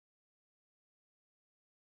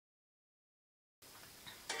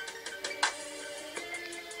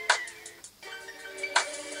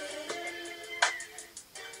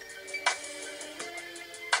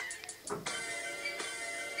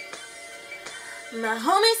My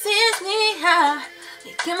homie sees me how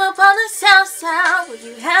you came up on the south side where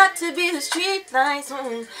you had to be the street lights.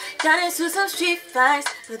 Got into some street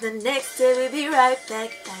fights, but the next day we'd be right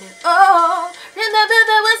back at it. Oh, remember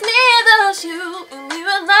that was me and those you, and we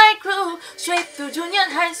were like glue straight through junior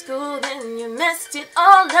high school. Then you messed it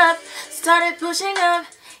all up, started pushing up,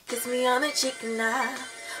 kissed me on the cheek now.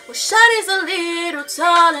 Well, Shawty's a little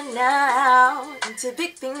taller now. Into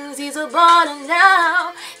big things, he's a baller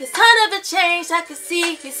now. His time never changed, I can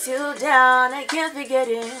see he's still down. I can't forget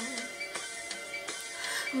him.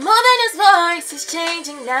 More than his voice is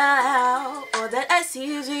changing now. All that I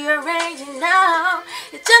see is rearranging now.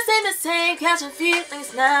 It just ain't the same, catching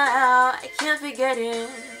feelings now. I can't forget him.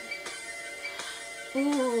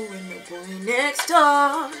 Ooh, and the boy next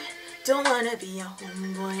door don't wanna be a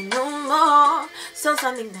homeboy no more. Saw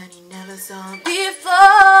something that he never saw before.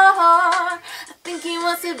 I think he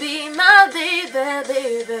wants to be my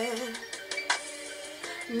baby.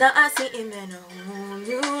 Now I see him in a whole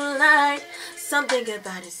new light. Something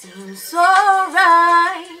about it seems so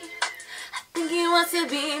right. I think he wants to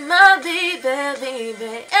be my baby.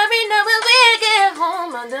 Every night when we get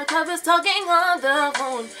home, undercovers talking on the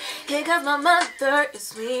phone. Here comes my mother,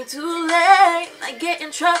 it's way too late. I get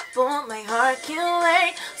in trouble, my heart can't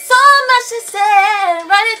wait. So much to say,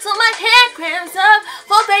 write it till my hair cramps up.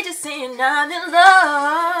 4 pages saying I'm in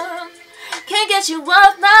love. Can't get you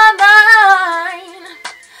off my mind.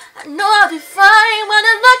 I know I'll be fine when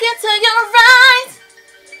I look into your eyes.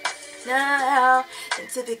 Now,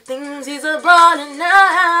 into big things, he's a baller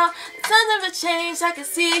now. The times never changed, I can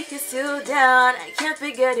see he's still down. I can't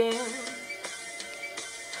forget him.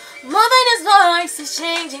 More than his voice is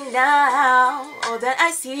changing now. All that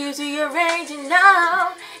I see is rearranging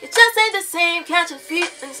now. It just ain't the same, catching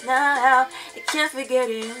feelings now. I can't forget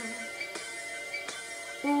him.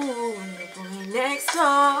 Ooh, and the boy next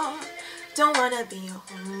door don't wanna be a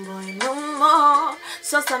homeboy no more.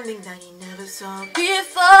 Saw something that he never saw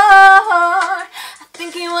before. I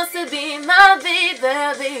think he wants to be my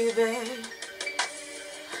baby.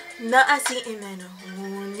 Now I see him in a whole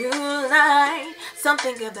new light.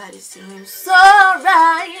 Something about it seems so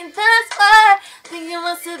right. That's why I think he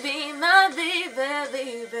wants to be my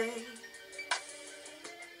baby.